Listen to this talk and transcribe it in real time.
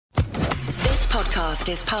Podcast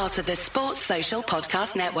is part of the Sports Social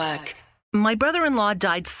Podcast Network. My brother-in-law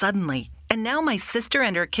died suddenly, and now my sister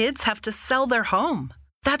and her kids have to sell their home.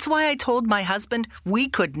 That's why I told my husband we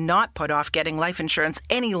could not put off getting life insurance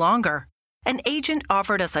any longer. An agent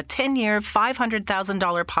offered us a 10-year,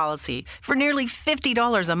 $500,000 policy for nearly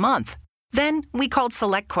 $50 a month. Then we called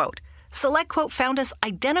SelectQuote. SelectQuote found us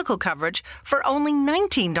identical coverage for only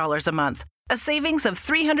 $19 a month, a savings of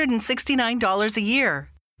 $369 a year.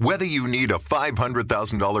 Whether you need a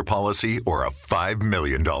 $500,000 policy or a $5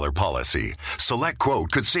 million policy, SelectQuote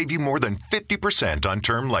could save you more than 50% on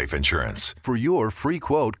term life insurance. For your free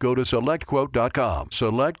quote, go to SelectQuote.com.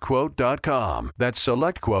 SelectQuote.com. That's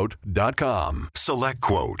SelectQuote.com.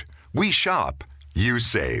 SelectQuote. We shop. You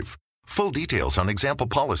save. Full details on example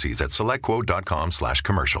policies at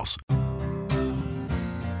SelectQuote.com/commercials.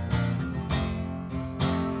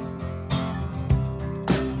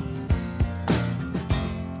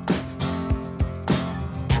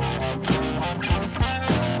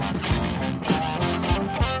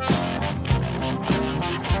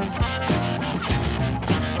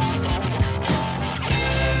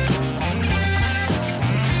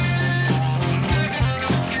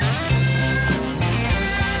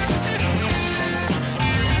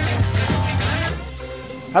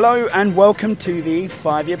 Hello and welcome to the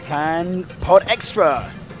 5-Year Plan Pod Extra.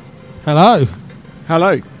 Hello.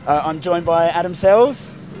 Hello. I'm joined by Adam Sells.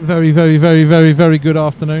 Very good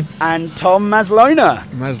afternoon. And Tom Maslona.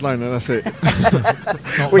 Maslona, that's it.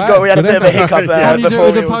 We had a bit of a hiccup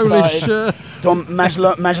before we all Polish, started. Tom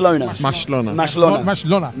Maslona.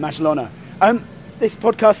 Maslona. This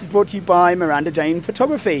podcast is brought to you by Miranda Jane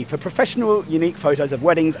Photography. For professional, unique photos of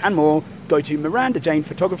weddings and more, go to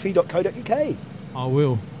mirandajanephotography.co.uk. I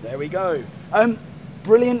will. There we go.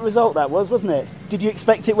 Brilliant result that was, wasn't it? Did you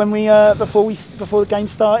expect it when we before the game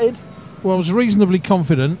started? Well, I was reasonably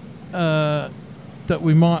confident that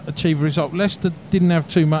we might achieve a result. Leicester didn't have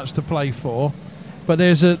too much to play for, but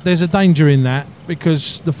there's a danger in that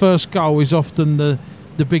because the first goal is often the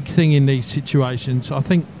big thing in these situations. I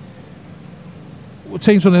think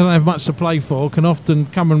teams when they don't have much to play for can often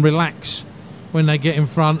come and relax when they get in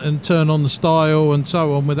front and turn on the style and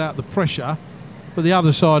so on without the pressure. But the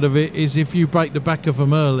other side of it is if you break the back of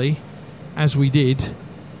them early, as we did,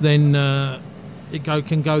 then it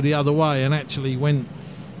can go the other way. And actually,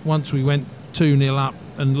 once we went 2-0 up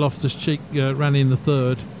and Loftus-Cheek ran in the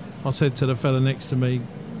third, I said to the fella next to me,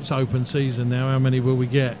 it's open season now, how many will we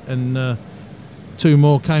get? And 2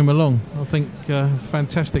 more came along. I think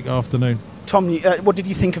fantastic afternoon. Tom, what did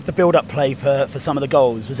you think of the build-up play for some of the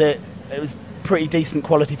goals? It was pretty decent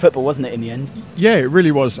quality football, wasn't it, in the end? Yeah, it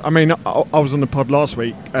really was. I mean, I was on the pod last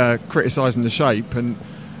week criticising the shape, and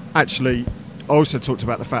actually I also talked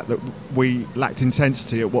about the fact that we lacked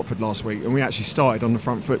intensity at Watford last week, and we actually started on the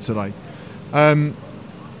front foot today. And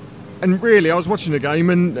really, I was watching the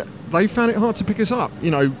game, and they found it hard to pick us up.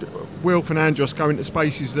 You know, Wilf and Andros go into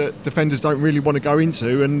spaces that defenders don't really want to go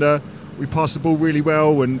into, and we passed the ball really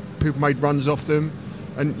well, and people made runs off them.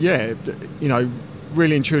 And yeah, you know,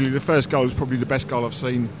 really and truly, the first goal was probably the best goal I've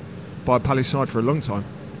seen by a Palace side for a long time.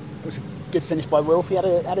 It was a good finish by Wilf. He had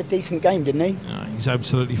a decent game, didn't he? He's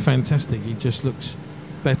absolutely fantastic. He just looks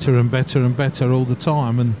better and better and better all the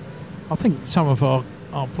time. And I think some of our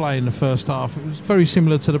play in the first half, it was very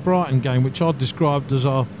similar to the Brighton game, which I described as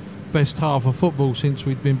our best half of football since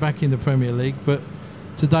we'd been back in the Premier League. But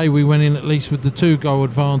today we went in at least with the 2-goal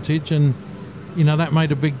advantage, and you know that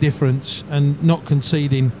made a big difference. And not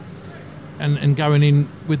conceding and going in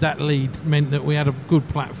with that lead meant that we had a good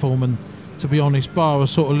platform. And to be honest, bar a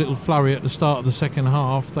sort of little flurry at the start of the second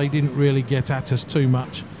half, they didn't really get at us too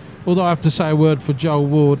much. Although I have to say a word for Joel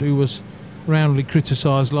Ward, who was roundly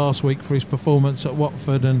criticised last week for his performance at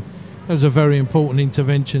Watford, and there was a very important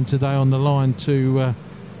intervention today on the line to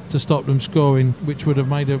stop them scoring, which would have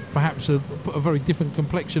made perhaps a very different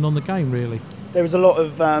complexion on the game, really. There was a lot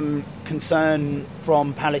of concern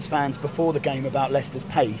from Palace fans before the game about Leicester's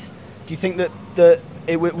pace. Do you think that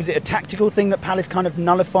was it a tactical thing that Palace kind of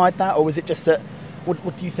nullified that, or was it just that?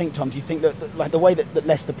 What do you think, Tom? Do you think that like the way that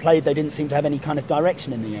Leicester played, they didn't seem to have any kind of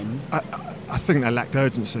direction in the end? I think they lacked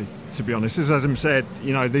urgency, to be honest. As Adam said,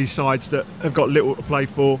 you know, these sides that have got little to play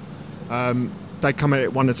for, they come at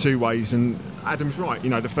it one or two ways. And Adam's right. You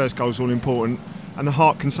know, the first goal's all important, and the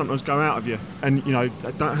heart can sometimes go out of you, and you know,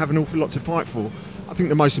 they don't have an awful lot to fight for. I think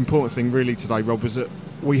the most important thing really today, Rob, was that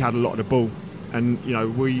we had a lot of the ball. And, you know,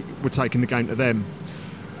 we were taking the game to them.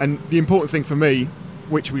 And the important thing for me,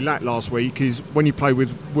 which we lacked last week, is when you play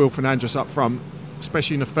with Wilf and Andros up front,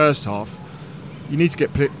 especially in the first half, you need to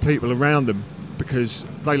get people around them because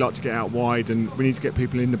they like to get out wide, and we need to get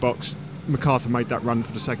people in the box. MacArthur made that run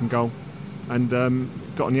for the second goal. and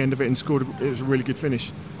got on the end of it and scored. It was a really good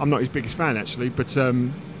finish. I'm not his biggest fan actually, but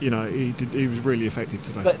he was really effective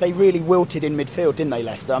today. They really wilted in midfield, didn't they,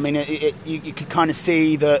 Leicester? I mean, you could kind of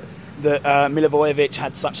see that Milivojevic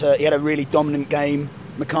had a really dominant game.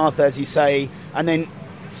 MacArthur, as you say, and then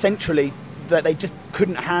centrally that they just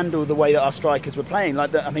couldn't handle the way that our strikers were playing.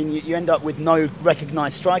 You end up with no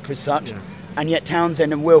recognised striker as such. Yeah. And yet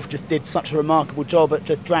Townsend and Wilf just did such a remarkable job at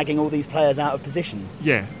just dragging all these players out of position.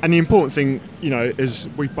 Yeah, and the important thing, as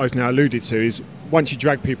we've both now alluded to, is once you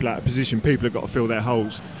drag people out of position, people have got to fill their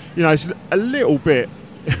holes. It's a little bit,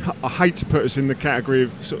 I hate to put us in the category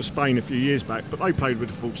of sort of Spain a few years back, but they played with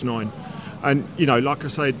a false nine. And, like I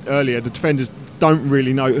said earlier, the defenders don't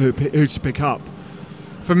really know who to pick up.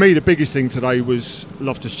 For me, the biggest thing today was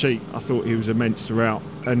Loftus-Cheek. I thought he was immense throughout.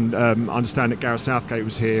 And I understand that Gareth Southgate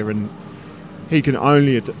was here, and he can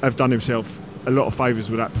only have done himself a lot of favours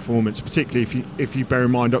with that performance, particularly if you bear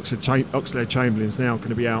in mind Oxlade-Chamberlain's now going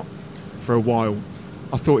to be out for a while.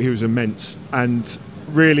 I thought he was immense. And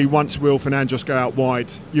really, once Wilf and Andros go out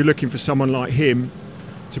wide, you're looking for someone like him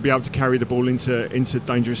to be able to carry the ball into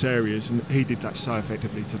dangerous areas, and he did that so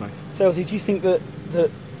effectively today. Selzy, do you think that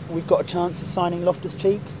we've got a chance of signing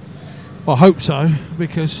Loftus-Cheek? I hope so,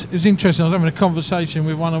 because it's interesting. I was having a conversation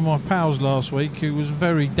with one of my pals last week who was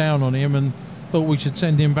very down on him and thought we should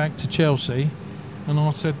send him back to Chelsea, and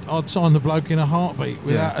I said I'd sign the bloke in a heartbeat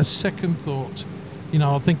without a second thought.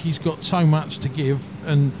 I think he's got so much to give,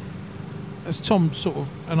 and as Tom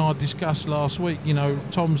and I discussed last week,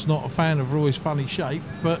 Tom's not a fan of Roy's funny shape,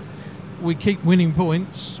 but we keep winning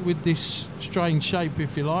points with this strange shape,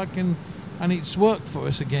 if you like, and it's worked for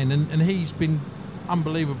us again, and he's been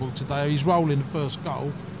unbelievable today. He's rolling the first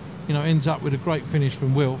goal, ends up with a great finish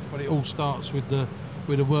from Wilf, but it all starts with the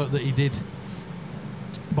work that he did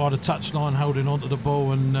by the touchline, holding onto the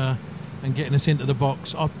ball and getting us into the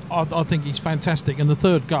box. I think he's fantastic, and the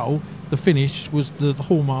third goal, the finish, was the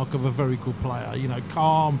hallmark of a very good player.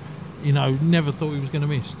 Calm. Never thought he was going to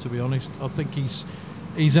miss. To be honest, I think he's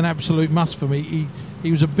an absolute must for me.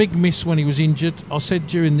 He was a big miss when he was injured. I said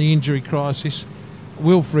during the injury crisis,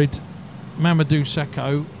 Wilfred, Mamadou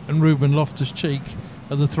Sakho, and Ruben Loftus-Cheek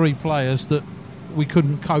are the three players that we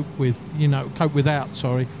couldn't cope without.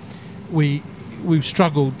 Sorry, we've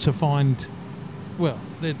struggled to find. Well,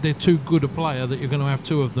 they're too good a player that you're going to have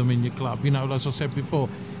two of them in your club. As I said before,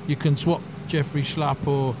 you can swap Jeffrey Schlupp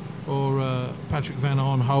or Patrick Van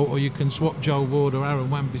Aanholt, or you can swap Joel Ward or Aaron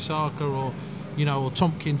Wan-Bissaka or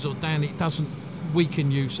Tompkins or Dan. It doesn't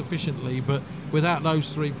weaken you sufficiently, but without those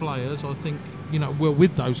three players, I think,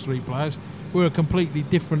 with those three players, we're a completely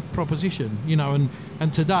different proposition,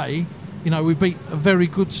 and today, we beat a very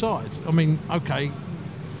good side. I mean, okay,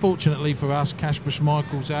 fortunately for us, Kasper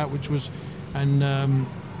Schmeichel's out, and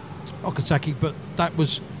Okazaki, but that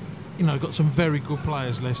was, got some very good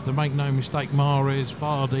players, Leicester. Make no mistake, Mahrez,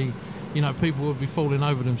 Vardy, people would be falling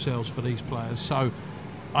over themselves for these players. So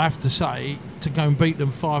I have to say, to go and beat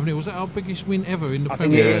them 5-0, was that our biggest win ever in the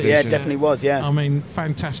Premier League? Yeah, it definitely was, yeah. I mean,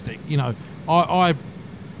 fantastic. I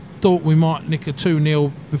thought we might nick a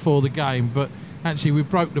 2-0 before the game, but actually we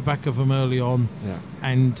broke the back of them early on. Yeah.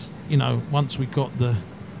 And, once we got the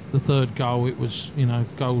third goal, it was,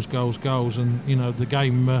 goals. And, the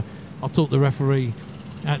game, I thought the referee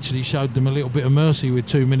actually showed them a little bit of mercy with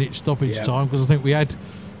 2 minutes stoppage time, because I think we had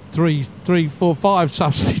 3, 4, 5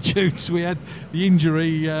 substitutes. We had the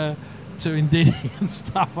injury to Ndidi and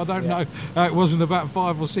stuff. I don't know. It wasn't about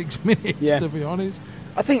 5 or 6 minutes, to be honest.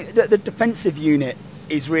 I think that the defensive unit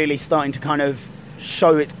is really starting to kind of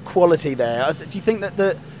show its quality there. Do you think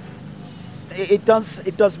that it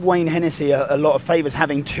does Wayne Hennessy a lot of favours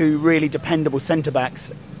having two really dependable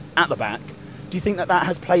centre-backs at the back? Do you think that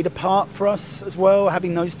has played a part for us as well,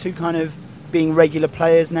 having those two kind of being regular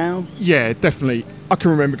players now? Yeah, definitely. I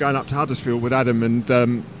can remember going up to Huddersfield with Adam,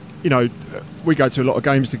 and we go to a lot of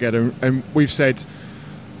games together, and we've said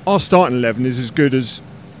our starting 11 is as good as,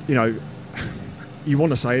 you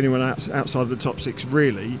want to say anyone outside of the top 6,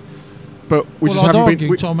 really. But I'd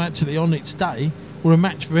argue, Tom, actually, on its day, we're a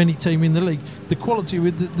match for any team in the league. The quality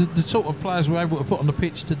with the sort of players we're able to put on the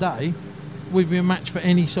pitch today, we'd be a match for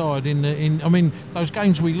any side. I mean, those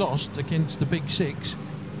games we lost against the Big Six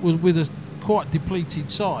was with a quite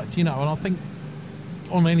depleted side, and I think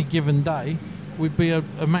on any given day we'd be a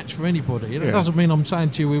match for anybody. It doesn't mean I'm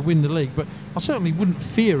saying to you we win the league, but I certainly wouldn't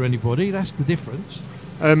fear anybody. That's the difference.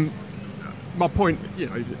 My point,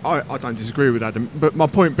 I don't disagree with Adam, but my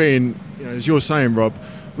point being, as you're saying, Rob,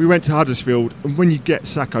 we went to Huddersfield, and when you get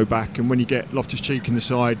Sakho back and when you get Loftus-Cheek in the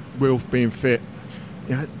side, Wilf being fit,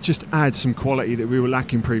 just adds some quality that we were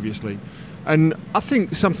lacking previously. And I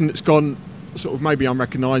think something that's gone sort of maybe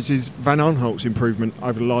unrecognised is Van Aanholt's improvement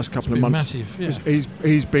over the last couple of months. Massive, yeah.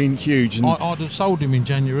 He's been huge. And I'd have sold him in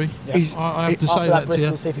January. Yeah. I have to say that to you.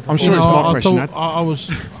 I'm sure it's my question.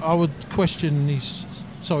 I would question his.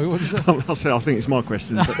 Sorry, what did you say? I said I think it's my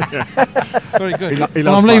question. But yeah. Very good. He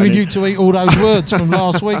Well, loves I'm leaving Barney. you to eat all those words from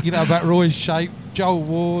last week. You know about Roy's shape, Joel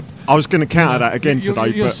Ward. I was going to counter that again today.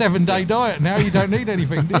 You're but 7-day diet now. You don't need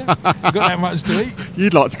anything, do you? You've got that much to eat.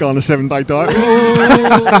 You'd like to go on a 7-day diet.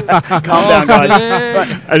 Calm down, guys.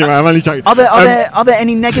 Right. Anyway, I'm only joking. Are there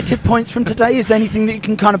any negative points from today? Is there anything that you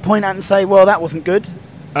can kind of point out and say, well, that wasn't good?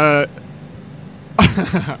 I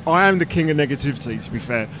am the king of negativity, to be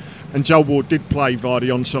fair. And Joel Ward did play via the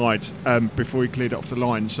onside before he cleared it off the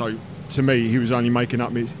line. So, to me, he was only making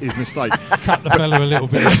up his mistake. Cut the fella a little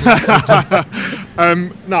bit.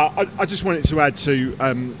 I just wanted to add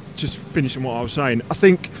to just finishing what I was saying. I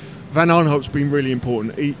think Van Aanholt's been really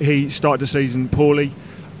important. He started the season poorly.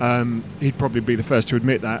 He'd probably be the first to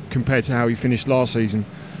admit that compared to how he finished last season.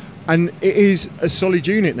 And it is a solid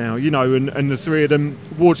unit now, you know, and the three of them,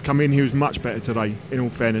 Ward's come in, he was much better today, in all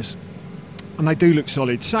fairness. And they do look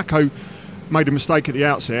solid. Sacco made a mistake at the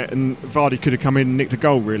outset, and Vardy could have come in and nicked a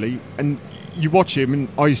goal, really. And you watch him, and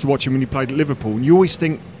I used to watch him when he played at Liverpool, and you always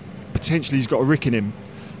think potentially he's got a rick in him.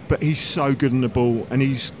 But he's so good on the ball, and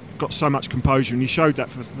he's got so much composure, and he showed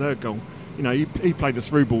that for the third goal. You know, he played a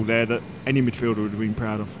through ball there that any midfielder would have been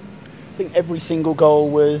proud of. I think every single goal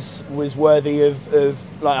was worthy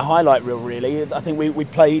of like a highlight reel, really. I think we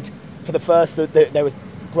played for the first, there was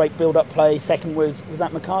great build-up play. Second was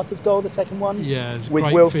that MacArthur's goal, the second one? Yeah, it was with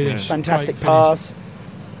great Wilf, finish. fantastic Great pass. Finish.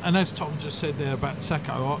 And as Tom just said there about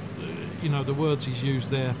Sacco, you know, the words he's used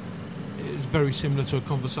there, it was very similar to a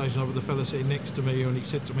conversation with the fella sitting next to me, and he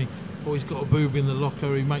said to me, oh, he's got a boob in the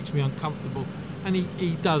locker, he makes me uncomfortable. And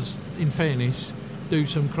he does, in fairness, do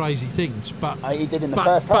some crazy things. But he did in the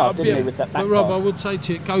first half, didn't he, with that back But Rob, pass. I would say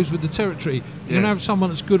to you, it goes with the territory. You can have someone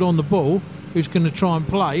that's good on the ball, who's going to try and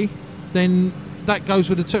play, then that goes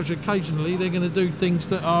with the territory. Occasionally they're going to do things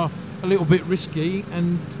that are a little bit risky,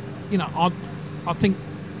 and you know, I think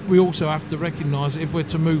we also have to recognise that if we're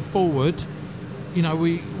to move forward, you know,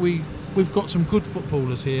 we've got some good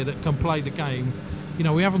footballers here that can play the game. You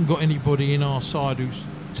know, we haven't got anybody in our side who's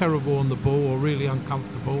terrible on the ball or really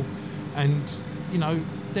uncomfortable, and you know,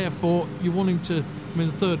 therefore you want him to. I mean,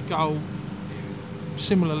 the third goal,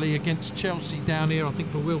 similarly against Chelsea down here, I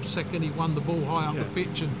think for Wilf's second, he won the ball high up the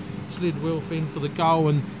pitch and slid Wilf in for the goal.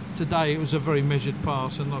 And today it was a very measured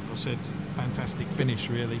pass, and like I said, fantastic finish,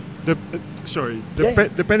 really.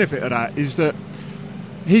 The benefit of that is that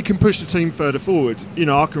he can push the team further forward. You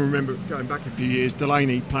know, I can remember going back a few years,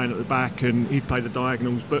 Delaney playing at the back and he'd play the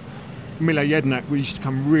diagonals, but Mile Jednak, we used to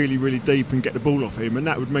come really, really deep and get the ball off him, and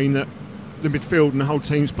that would mean that the midfield and the whole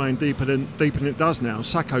team's playing deeper than it does now.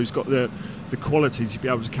 Sacco's got the quality to be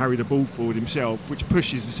able to carry the ball forward himself, which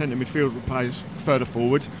pushes the centre midfield players further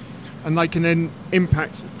forward, and they can then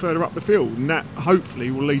impact further up the field, and that hopefully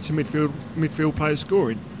will lead to midfield players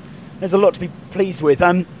scoring. There's a lot to be pleased with.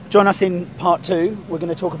 Join us in part 2. We're going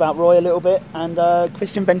to talk about Roy a little bit, and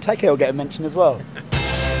Christian Benteke will get a mention as well.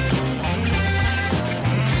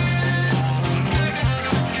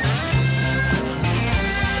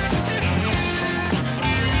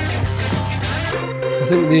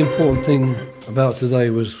 I think the important thing about today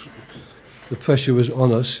was the pressure was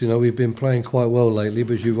on us. You know, we've been playing quite well lately,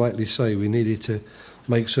 but as you rightly say, we needed to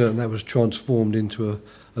make certain that was transformed into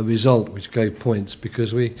a result which gave points,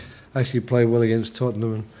 because we actually played well against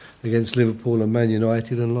Tottenham and against Liverpool and Man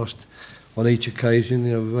United and lost on each occasion,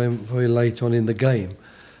 you know, very, very late on in the game.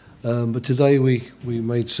 But today we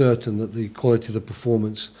made certain that the quality of the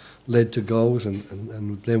performance led to goals,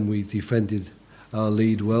 and then we defended our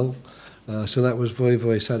lead well. So that was very,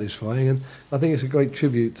 very satisfying, and I think it's a great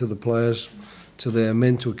tribute to the players, to their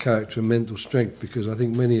mental character and mental strength, because I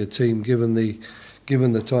think many a team, given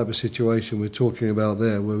the type of situation we're talking about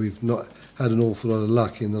there, where we've not had an awful lot of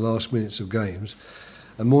luck in the last minutes of games,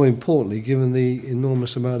 and more importantly, given the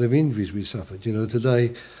enormous amount of injuries we suffered. You know,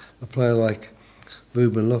 today, a player like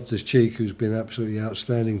Ruben Loftus-Cheek, who's been absolutely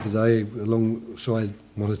outstanding today, alongside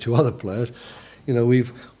one or two other players, you know,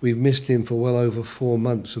 we've missed him for well over 4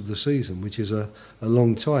 months of the season, which is a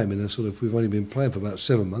long time. In a sort of, we've only been playing for about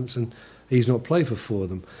 7 months, and he's not played for 4 of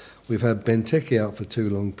them. We've had Benteke out for 2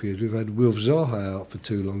 long periods. We've had Wilf Zaha out for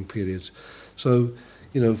 2 long periods. So,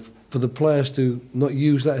 you know, for the players to not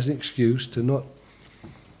use that as an excuse, to not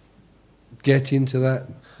get into that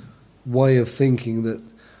way of thinking that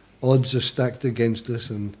odds are stacked against us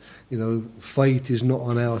and, you know, fate is not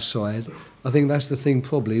on our side. I think that's the thing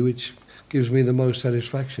probably which gives me the most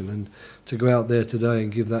satisfaction, and to go out there today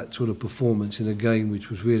and give that sort of performance in a game which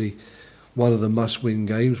was really one of the must-win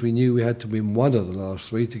games. We knew we had to win one of the last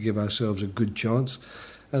three to give ourselves a good chance.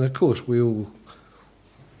 And of course, we all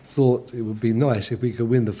thought it would be nice if we could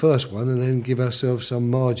win the first one and then give ourselves some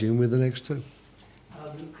margin with the next two.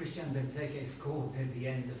 Christian Benteke scored at the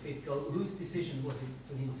end, the fifth goal. Whose decision was it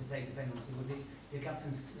for him to take the penalty? Was it the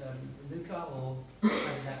captain's Luca, or how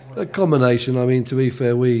did that work? A combination. I mean, to be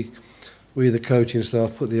fair, we the coaching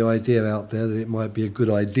staff put the idea out there that it might be a good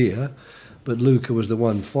idea, but Luca was the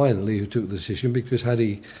one finally who took the decision, because had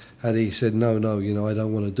he said no, I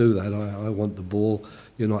don't want to do that, I want the ball,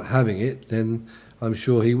 you're not having it, then I'm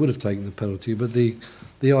sure he would have taken the penalty. But the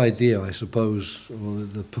idea, I suppose, or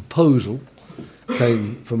the proposal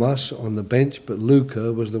came from us on the bench, but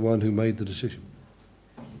Luca was the one who made the decision.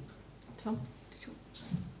 Tom?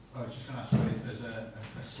 I was just going to ask you if there's a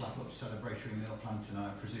slap-up celebratory meal planned tonight.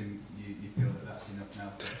 I presume you feel that that's enough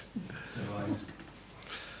now for survival.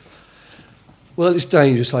 Well, it's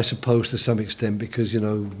dangerous, I suppose, to some extent, because,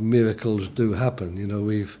 miracles do happen.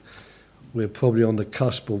 We're probably on the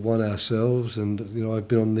cusp of one ourselves, and, I've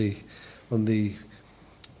been on the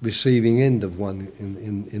receiving end of one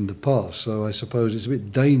in the past. So I suppose it's a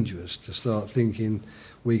bit dangerous to start thinking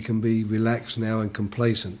we can be relaxed now and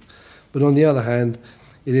complacent. But on the other hand,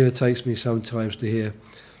 it irritates me sometimes to hear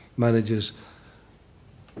managers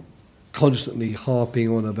constantly harping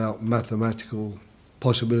on about mathematical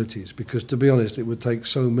possibilities, because, to be honest, it would take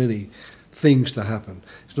so many things to happen.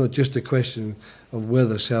 It's not just a question of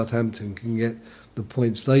whether Southampton can get the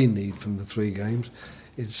points they need from the 3 games.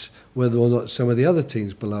 It's whether or not some of the other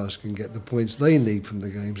teams below us can get the points they need from the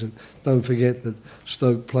games. And don't forget that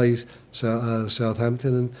Stoke plays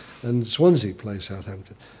Southampton and Swansea play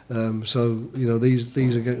Southampton.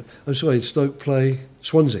 These are Stoke play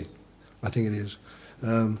Swansea, I think it is.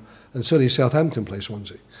 And certainly Southampton play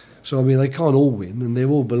Swansea. So, I mean, they can't all win, and they're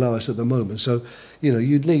all below us at the moment. So,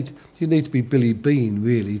 you'd need to be Billy Bean,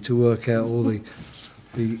 really, to work out all the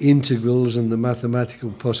integrals and the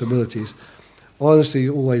mathematical possibilities. I honestly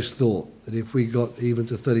always thought that if we got even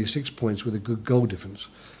to 36 points with a good goal difference,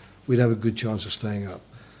 we'd have a good chance of staying up.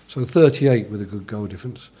 So 38 with a good goal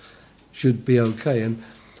difference should be okay. And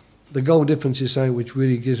the goal difference is something which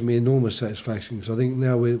really gives me enormous satisfaction, because I think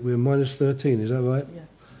now we're minus 13, is that right? Yeah.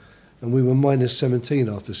 And we were minus 17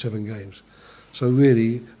 after 7 games. So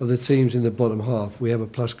really, of the teams in the bottom half, we have a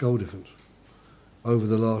plus goal difference over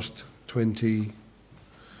the last 29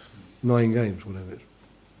 games, whatever it is.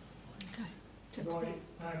 Roy,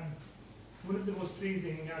 one of the most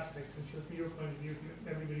pleasing aspects, I'm sure from your point of view,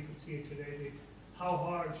 everybody could see it today, how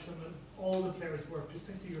hard all the players worked,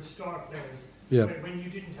 especially your star players, when you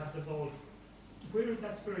didn't have the ball. Where does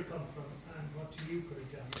that spirit come from, and what do you put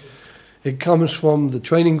it down to? It comes from the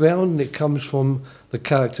training ground, and it comes from the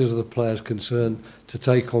characters of the players concerned to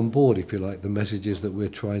take on board, if you like, the messages that we're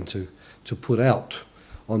trying to put out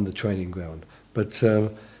on the training ground. But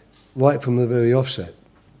right from the very offset,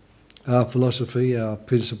 our philosophy, our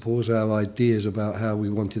principles, our ideas about how we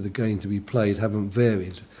wanted the game to be played haven't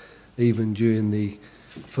varied, even during the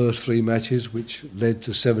first 3 matches, which led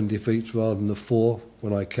to 7 defeats rather than the 4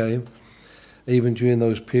 when I came. Even during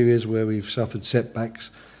those periods where we've suffered setbacks,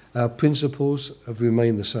 our principles have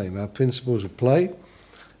remained the same. Our principles of play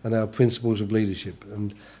and our principles of leadership.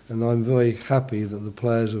 And I'm very happy that the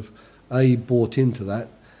players have, A, bought into that,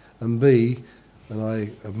 and B, and I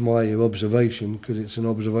admire your observation, because it's an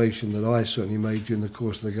observation that I certainly made during the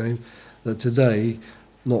course of the game, that today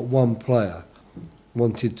not one player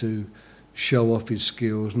wanted to show off his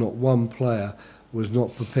skills, not one player was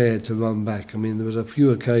not prepared to run back. I mean, there was a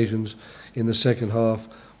few occasions in the second half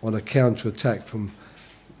on a counter-attack from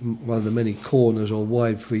one of the many corners or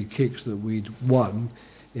wide free kicks that we'd won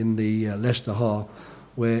in the Leicester half,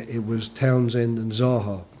 where it was Townsend and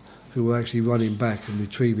Zaha who were actually running back and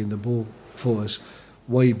retrieving the ball for us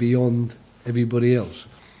way beyond everybody else.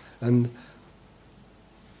 And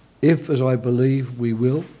if, as I believe we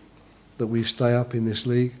will, that we stay up in this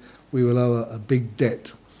league, we will owe a big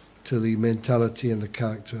debt to the mentality and the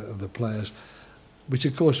character of the players, which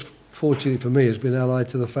of course, fortunately for me, has been allied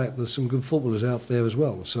to the fact that there's some good footballers out there as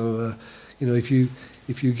well. So, if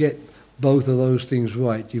you get both of those things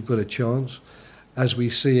right, you've got a chance, as we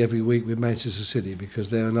see every week with Manchester City, because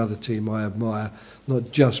they're another team I admire,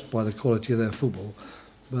 not just by the quality of their football,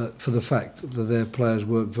 but for the fact that their players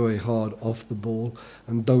work very hard off the ball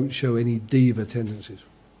and don't show any diva tendencies.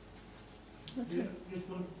 Yeah, just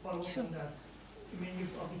one follow-up on that. I mean,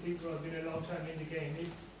 you've obviously been a long time in the game. If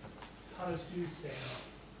Palace do stay up,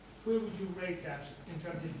 where would you rate that in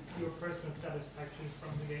terms of your personal satisfaction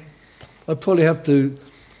from the game? I'd probably have to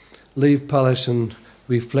leave Palace and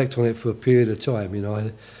reflect on it for a period of time.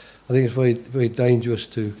 I think it's very, very dangerous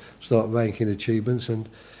to start ranking achievements, and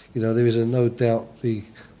there is no doubt the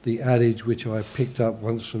adage which I picked up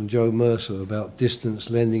once from Joe Mercer about distance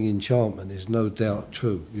lending enchantment is no doubt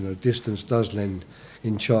true. Distance does lend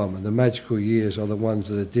enchantment. The magical years are the ones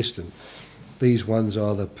that are distant. These ones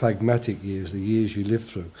are the pragmatic years, the years you live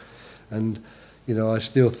through. And, I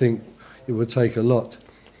still think it would take a lot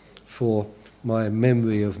for my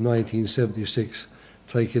memory of 1976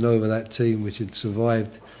 taking over that team which had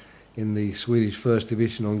survived in the Swedish First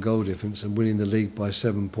Division on goal difference and winning the league by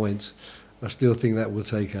 7 points. I still think that will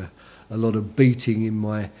take a lot of beating in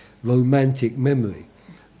my romantic memory.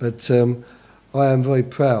 But I am very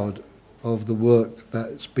proud of the work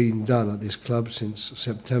that's been done at this club since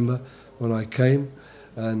September when I came,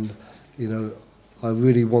 and I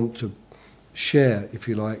really want to share, if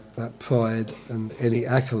you like, that pride and any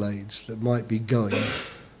accolades that might be going,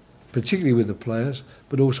 particularly with the players,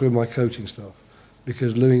 but also with my coaching staff,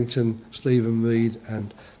 because Lewington, Stephen Reid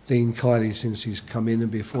and Dean Kiley, since he's come in,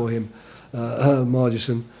 and before him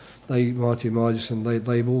Martin Margison,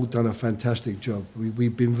 they've all done a fantastic job.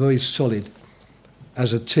 We've been very solid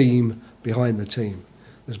as a team behind the team.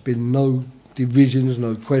 There's been no divisions,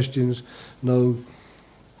 no questions, no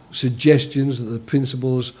suggestions that the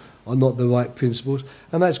principles are not the right principles,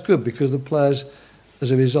 and that's good because the players,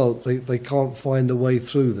 as a result, they can't find a way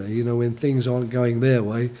through there. When things aren't going their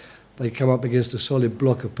way, they come up against a solid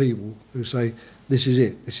block of people who say, this is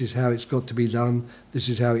it, this is how it's got to be done, this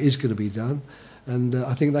is how it is going to be done, and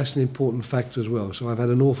I think that's an important factor as well. So I've had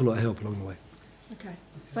an awful lot of help along the way. Okay,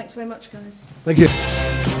 thanks very much, guys. Thank you.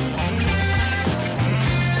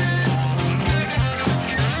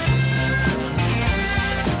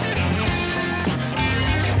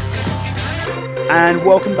 And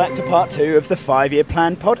welcome back to part 2 of the 5-Year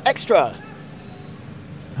Plan Pod Extra.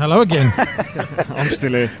 Hello again. I'm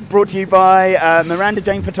still here. Brought to you by Miranda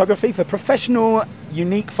Jane Photography. For professional,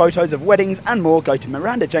 unique photos of weddings and more, go to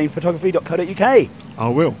mirandajanephotography.co.uk. I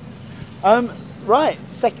will. Right,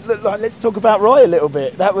 let's talk about Roy a little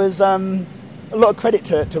bit. That was a lot of credit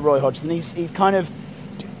to Roy Hodgson. He's kind of...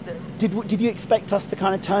 Did you expect us to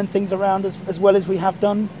kind of turn things around as well as we have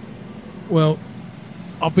done? Well,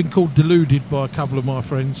 I've been called deluded by a couple of my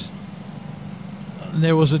friends. And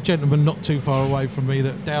there was a gentleman not too far away from me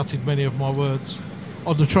that doubted many of my words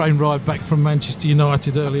on the train ride back from Manchester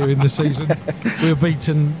United earlier in the season. We were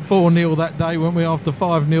beaten 4-0 that day, weren't we, after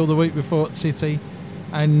 5-0 the week before at City.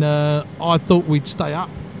 And I thought we'd stay up,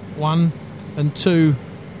 1, and 2,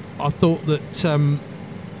 I thought that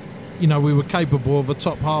we were capable of a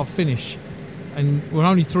top half finish. And we're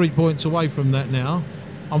only 3 points away from that now.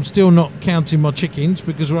 I'm still not counting my chickens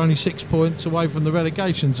because we're only 6 points away from the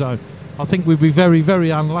relegation zone. I think we'd be very, very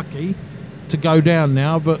unlucky to go down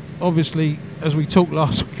now, but obviously, as we talked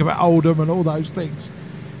last week about Oldham and all those things,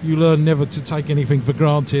 you learn never to take anything for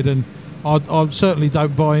granted, and I certainly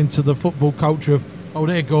don't buy into the football culture of, oh,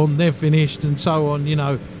 they're gone, they're finished, and so on.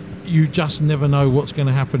 You just never know what's going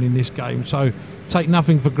to happen in this game, so take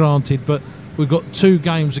nothing for granted. But we've got 2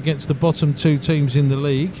 games against the bottom 2 teams in the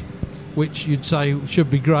league, which you'd say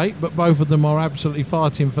should be great, but both of them are absolutely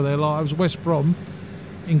fighting for their lives. West Brom,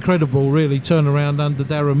 incredible really turnaround under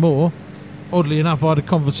Darren Moore. Oddly enough, I had a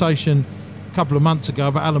conversation a couple of months ago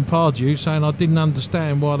about Alan Pardew, saying I didn't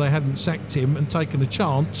understand why they hadn't sacked him and taken a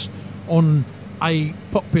chance on a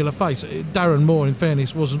popular face. Darren Moore, in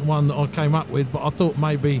fairness, wasn't one that I came up with, but I thought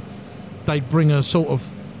maybe they'd bring a sort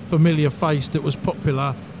of familiar face that was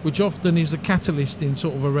popular, which often is a catalyst in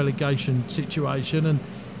sort of a relegation situation, and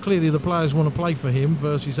clearly the players want to play for him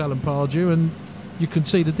versus Alan Pardew, and you can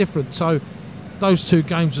see the difference. So those 2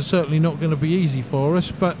 games are certainly not going to be easy for us,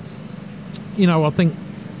 but I think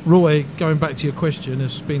Roy, going back to your question,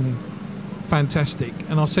 has been fantastic.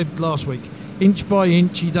 And I said last week, inch by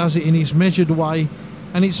inch he does it in his measured way,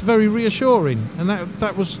 and it's very reassuring. And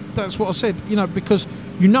that's what I said, because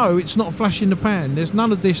it's not a flash in the pan. There's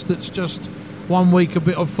none of this that's just 1 week a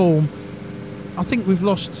bit of form. I think we've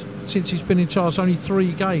lost, since he's been in charge, only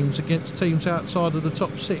 3 games against teams outside of the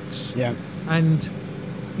top 6. Yeah. And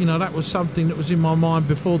that was something that was in my mind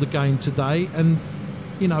before the game today, and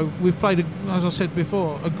we've played, as I said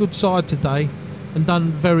before, a good side today and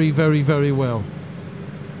done very, very, very well.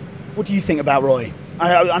 What do you think about Roy?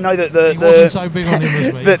 I know that he wasn't so big on him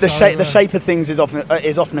as me. The shape of things is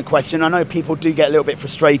often a question. I know people do get a little bit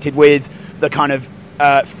frustrated with the kind of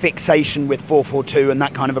fixation with 4-4-2 and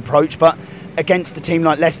that kind of approach, but against a team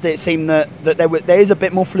like Leicester, it seemed that there is a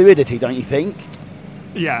bit more fluidity, don't you think?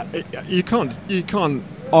 Yeah, you can't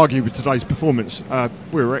argue with today's performance.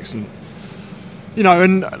 We were excellent.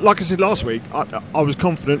 And like I said last week, I was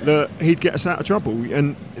confident that he'd get us out of trouble.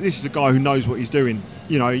 And this is a guy who knows what he's doing.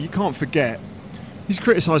 you know, you can't forget, he's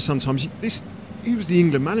criticised sometimes. He was the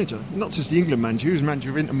England manager, not just the England manager. He was manager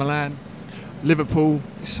of Inter Milan, Liverpool.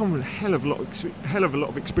 He's someone with a hell of a lot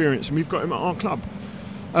of experience, and we've got him at our club.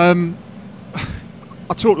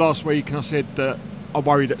 I talked last week, and I said that I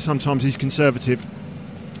worry that sometimes he's conservative.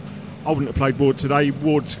 I wouldn't have played Ward today.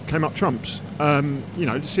 Ward came up trumps. You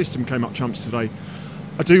know, the system came up trumps today.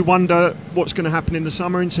 I do wonder what's going to happen in the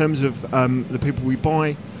summer in terms of the people we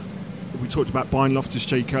buy. We talked about buying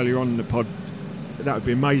Loftus-Cheek earlier on in the pod. That would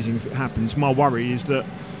be amazing if it happens. My worry is that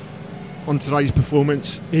on today's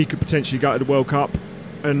performance, he could potentially go to the World Cup,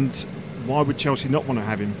 and why would Chelsea not want to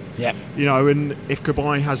have him? Yeah. You know, and if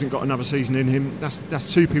Kabay hasn't got another season in him,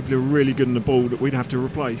 that's two people who are really good on the ball that we'd have to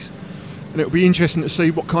replace. And it'll be interesting to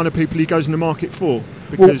see what kind of people he goes in the market for,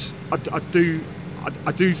 because I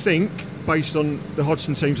do think, based on the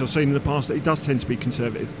Hodgson teams I've seen in the past, that he does tend to be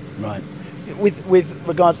conservative. Right. With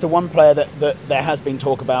regards to one player that there has been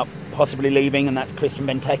talk about possibly leaving, and that's Christian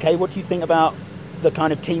Benteke, what do you think about the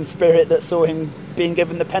kind of team spirit that saw him being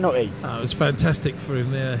given the penalty? Oh, it was fantastic for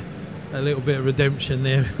him there. A little bit of redemption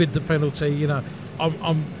there with the penalty. You know,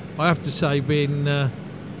 I have to say, being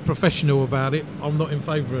professional about it, I'm not in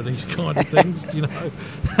favour of these kind of things. You know,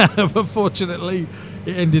 but fortunately,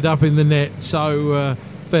 it ended up in the net. So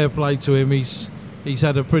fair play to him. He's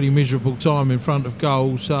had a pretty miserable time in front of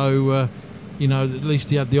goal. So you know, at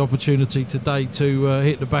least he had the opportunity today to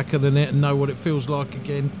hit the back of the net and know what it feels like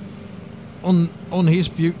again. On his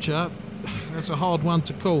future, that's a hard one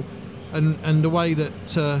to call. And the way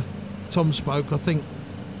that Tom spoke, I think,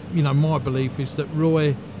 you know, my belief is that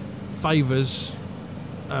Roy favours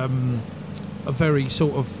a very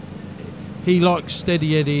sort of, he likes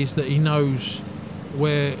steady eddies, that he knows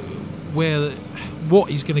where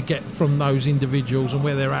what he's going to get from those individuals and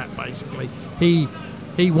where they're at. Basically, he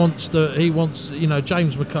wants you know,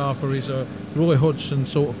 James McArthur is a Roy Hodgson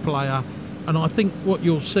sort of player, and I think what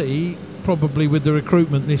you'll see probably with the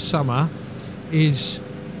recruitment this summer is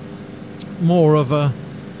more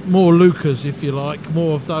Lucas, if you like,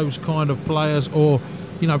 more of those kind of players, or,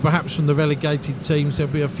 you know, perhaps from the relegated teams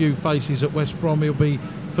there'll be a few faces at West Brom he'll be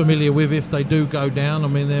familiar with if they do go down. I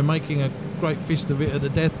mean, they're making a great fist of it at the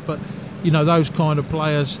death, but, you know, those kind of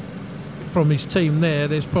players from his team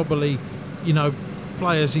there's probably, you know,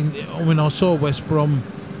 players in. I mean, I saw West Brom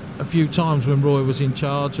a few times when Roy was in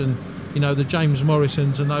charge, and, you know, the James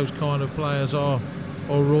Morrisons and those kind of players are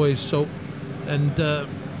Roy's sort, and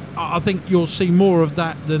I think you'll see more of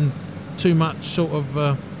that than too much sort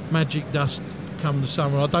of magic dust come the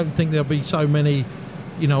summer. I don't think there'll be so many,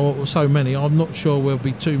 you know, I'm not sure there'll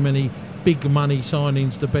be too many big money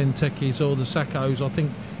signings, the Bentekes or the Sackos. I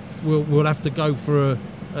think we'll have to go for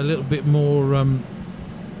a little bit more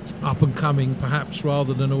up and coming, perhaps,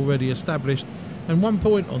 rather than already established. And one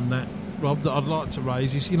point on that, Rob, that I'd like to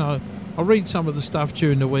raise is, you know, I read some of the stuff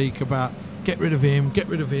during the week about get rid of him,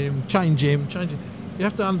 change him. You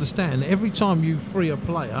have to understand, every time you free a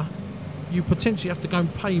player, you potentially have to go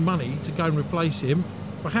and pay money to go and replace him,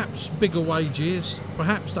 perhaps bigger wages,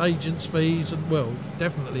 perhaps agents' fees, and, well,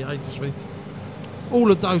 definitely agents' fees. All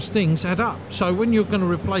of those things add up. So when you're going to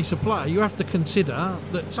replace a player, you have to consider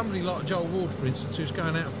that somebody like Joel Ward, for instance, who's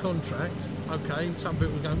going out of contract, okay, some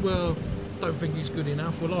people are going, well, don't think he's good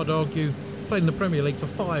enough. Well, I'd argue, played in the Premier League for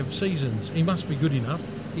 5 seasons. He must be good enough.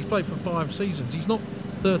 He's played for 5 seasons. He's not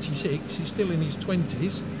 36, he's still in his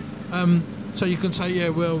 20s. So you can say, yeah,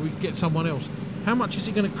 well, we get someone else. How much is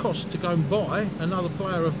it going to cost to go and buy another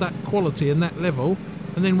player of that quality and that level?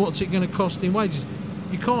 And then what's it going to cost in wages?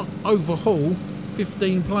 You can't overhaul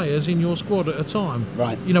 15 players in your squad at a time.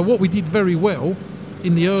 Right. You know, what we did very well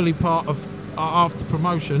in the early part of after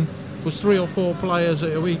promotion was 3 or 4 players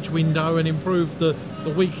at each window and improved the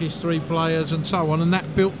weakest 3 players and so on, and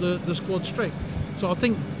that built the squad strength. So I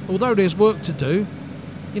think, although there's work to do,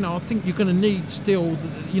 you know, I think you're going to need still,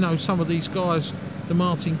 you know, some of these guys, the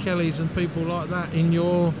Martin Kellys and people like that in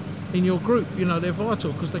your group. You know, they're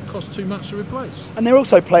vital because they cost too much to replace. And they're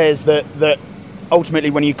also players that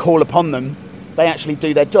ultimately, when you call upon them, they actually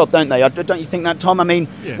do their job, don't they? Don't you think that, Tom? I mean,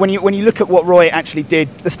 yeah. when you look at what Roy actually did,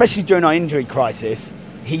 especially during our injury crisis,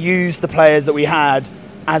 he used the players that we had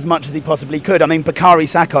as much as he possibly could. I mean, Bakary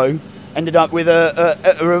Sakho ended up with a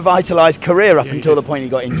revitalised career up until the point he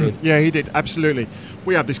got injured. Yeah, he did, absolutely.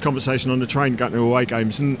 We have this conversation on the train going to away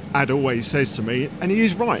games, and Ad always says to me, and he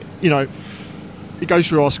is right, you know, he goes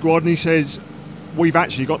through our squad and he says, we've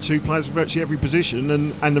actually got 2 players for virtually every position,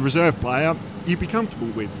 and the reserve player you'd be comfortable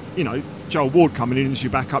with. You know, Joel Ward coming in as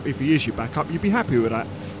your backup, if he is your backup, you'd be happy with that.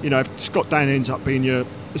 You know, if Scott Dan ends up being your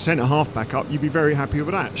centre-half backup, you'd be very happy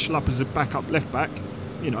with that. Schlupp as a backup left-back,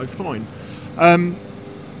 you know, fine.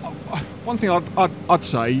 one thing I'd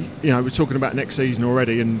say, we're talking about next season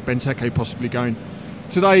already and Benteke possibly going.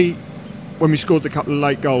 Today, when we scored the couple of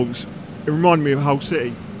late goals, it reminded me of Hull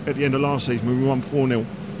City at the end of last season when we won 4-0.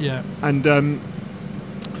 Yeah. And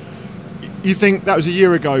you think that was a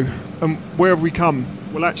year ago, and where have we come?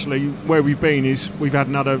 Well, actually, where we've been is we've had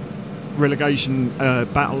another relegation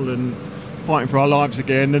battle and fighting for our lives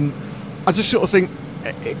again. And I just sort of think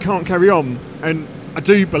it can't carry on. And I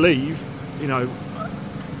do believe,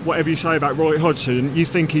 whatever you say about Roy Hodgson, you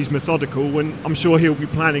think he's methodical, and I'm sure he'll be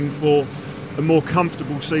planning for a more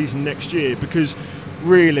comfortable season next year, because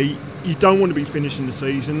really you don't want to be finishing the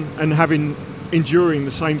season and enduring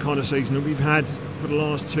the same kind of season that we've had for the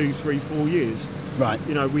last 2, 3, 4 years. Right.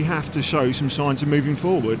 We have to show some signs of moving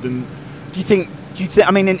forward. And do you think?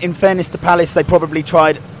 I mean, in fairness to Palace, they probably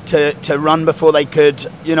tried to run before they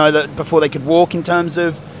could, before they could walk, in terms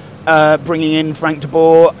of bringing in Frank de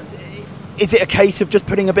Boer. Is it a case of just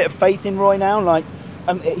putting a bit of faith in Roy now? Like,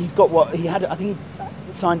 he's got what he had. I think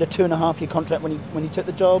he signed a 2.5-year contract when he took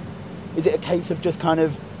the job. Is it a case of just kind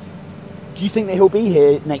of? Do you think that he'll be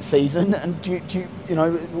here next season? And do you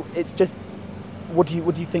it's just. What do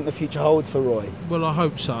you think the future holds for Roy? Well, I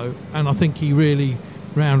hope so, and I think he really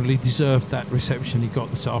roundly deserved that reception he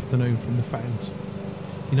got this afternoon from the fans.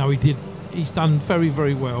 He did. He's done very,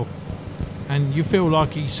 very well, and you feel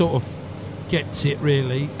like he sort of gets it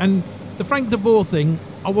really. And the Frank de Boer thing,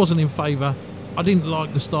 I wasn't in favour. I didn't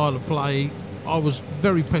like the style of play. I was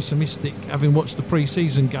very pessimistic, having watched the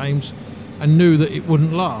pre-season games, and knew that it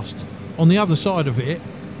wouldn't last. On the other side of it,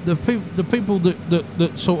 the people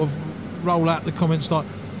that sort of roll out the comments like,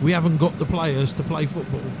 we haven't got the players to play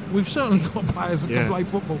football. We've certainly got players that can play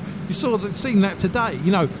football. You seen that today.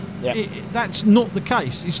 That's not the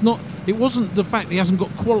case. It wasn't the fact that he hasn't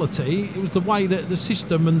got quality. It was the way that the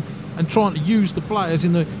system and trying to use the players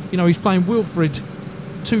in the. He's playing Wilfred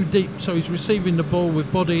too deep, so he's receiving the ball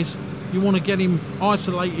with bodies. You want to get him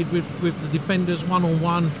isolated with the defenders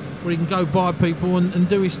one-on-one, where he can go by people and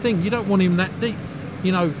do his thing. You don't want him that deep.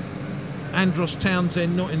 Andros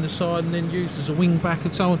Townsend not in the side and then used as a wing back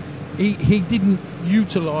and so on. He didn't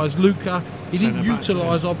utilise Luca. He didn't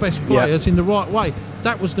utilise our best players in the right way.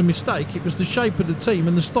 That was the mistake. It was the shape of the team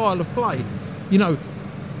and the style of play.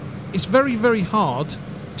 It's very, very hard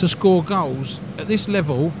to score goals at this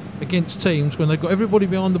level against teams when they've got everybody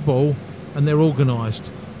behind the ball and they're organised.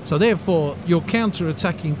 So therefore, your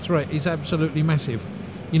counter-attacking threat is absolutely massive.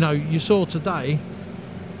 You saw today,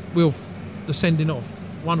 Wilf, the sending off.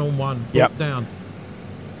 One-on-one, down.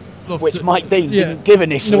 Which Mike Dean didn't give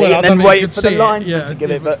initially, and then waited for the linesman to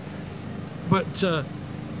give it. But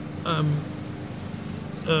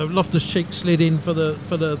Loftus-Cheek slid in for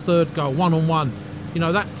the third goal, one-on-one.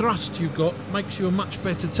 That thrust you got makes you a much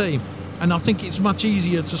better team. And I think it's much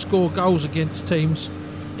easier to score goals against teams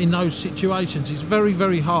in those situations. It's very,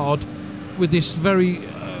 very hard with this very...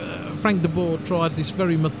 Frank de Boer tried this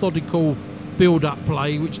very methodical build-up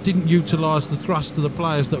play, which didn't utilise the thrust of the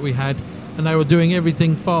players that we had, and they were doing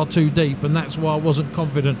everything far too deep, and that's why I wasn't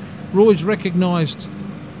confident. Roy's recognised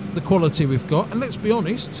the quality we've got, and let's be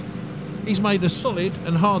honest, he's made us solid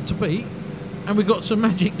and hard to beat, and we've got some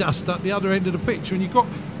magic dust at the other end of the pitch. When you've got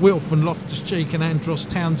Wilf and Loftus-Cheek and Andros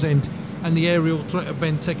Townsend and the aerial threat of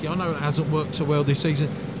Benteke, I know it hasn't worked so well this season,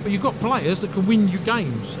 but you've got players that can win you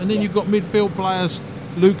games, and then you've got midfield players.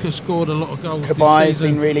 Lucas scored a lot of goals this season. Kabai's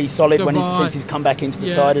been really solid since he's come back into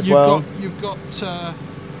the side as well. You've got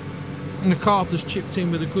MacArthur's chipped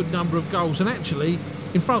in with a good number of goals, and actually,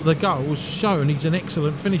 in front of the goals, shown he's an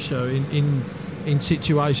excellent finisher in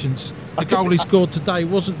situations. The goal he scored today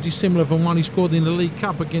wasn't dissimilar from one he scored in the League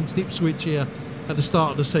Cup against Ipswich here at the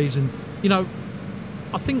start of the season.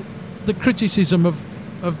 I think the criticism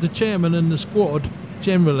of the chairman and the squad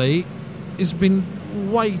generally has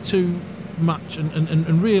been way too much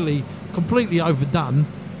and really completely overdone.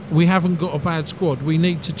 We haven't got a bad squad. We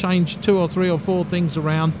need to change 2 or 3 or 4 things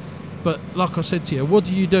around. But like I said to you, what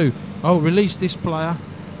do? Release this player.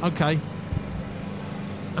 Okay.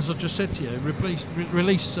 As I just said to you,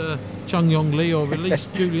 release Chung Yong Lee, or release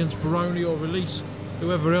Julian Speroni, or release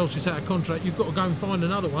whoever else is out of contract. You've got to go and find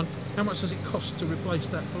another one. How much does it cost to replace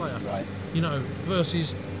that player? Right.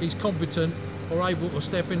 Versus he's competent or able to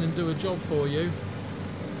step in and do a job for you.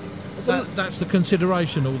 That's the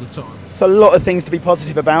consideration all the time. So a lot of things to be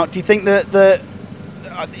positive about. Do you think that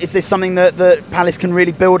is this something that Palace can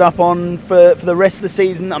really build up on for the rest of the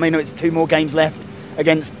season? I mean, it's 2 more games left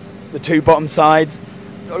against the 2 bottom sides.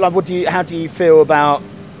 How do you feel about?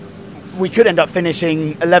 We could end up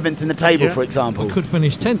finishing 11th in the table, for example. We could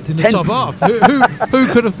finish 10th in the top half. Who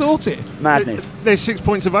could have thought it? Madness. There's 6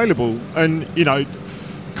 points available, and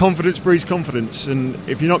confidence breeds confidence, and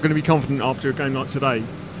if you're not going to be confident after a game like today,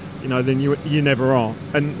 then you never are.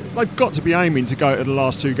 And they've got to be aiming to go to the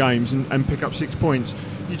last 2 games and pick up 6 points.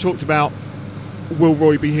 You talked about, will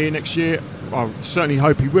Roy be here next year? I certainly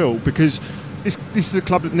hope he will, because this is a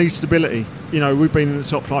club that needs stability. We've been in the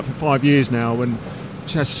top flight for 5 years now, and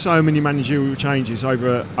it has so many managerial changes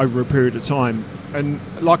over a period of time. And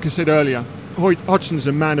like I said earlier, Hodgson's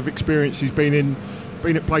a man of experience. He's been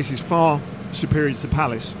at places far superior to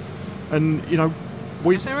Palace, and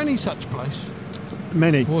is there any such place?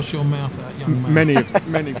 Many. Wash your mouth out, young man.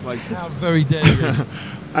 Many places. How very dare you.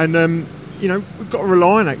 And we've got to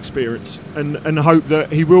rely on that experience and hope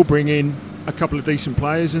that he will bring in a couple of decent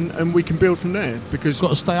players, and we can build from there. Because got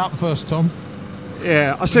to stay up first, Tom.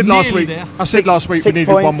 Yeah, I said last week we needed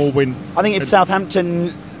points. 1 more win. I think if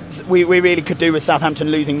Southampton, we really could do with Southampton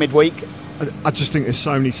losing midweek. I just think there's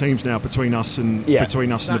so many teams now between us and the bottom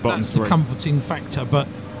that's 3. That's the comforting factor, but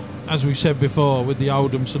as we've said before with the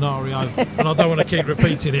Oldham scenario, and I don't want to keep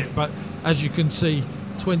repeating it, but as you can see,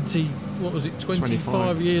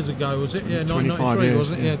 25 years ago, was it? Yeah, 1993,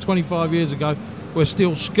 wasn't it? Yeah, 25 years ago, we're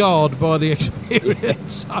still scarred by the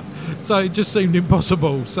experience. So it just seemed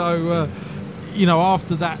impossible. So,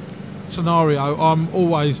 after that scenario, I'm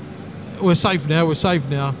always, we're safe now.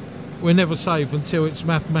 We're never safe until it's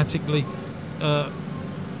mathematically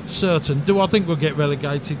certain. Do I think we'll get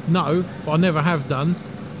relegated? No, I never have done.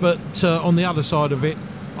 But on the other side of it,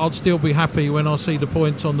 I'd still be happy when I see the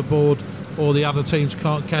points on the board or the other teams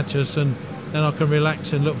can't catch us, and then I can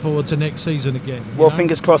relax and look forward to next season again. Well,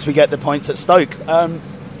 fingers crossed we get the points at Stoke.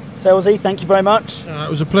 Selzy, thank you very much. It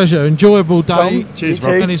was a pleasure. Enjoyable day. Tom, cheers,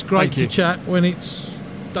 Rob. And it's great to chat when it's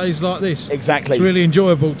days like this. Exactly. It's really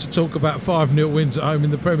enjoyable to talk about 5-0 wins at home in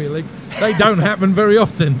the Premier League. They don't happen very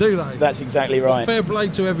often, do they? That's exactly right. Fair play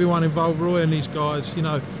to everyone involved, Roy and these guys,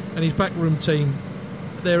 and his backroom team.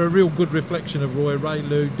 They're a real good reflection of Roy, Ray,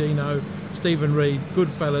 Lou, Dino, Stephen Reed,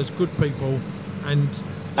 good fellas, good people, and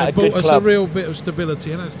they brought us a real bit of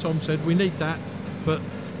stability. And as Tom said, we need that, but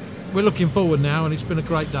we're looking forward now, and it's been a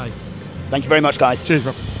great day. Thank you very much, guys. Cheers,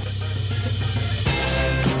 Rob.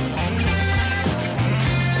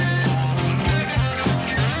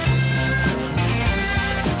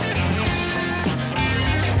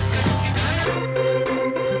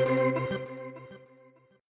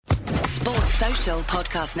 Sports Social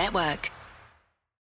Podcast Network.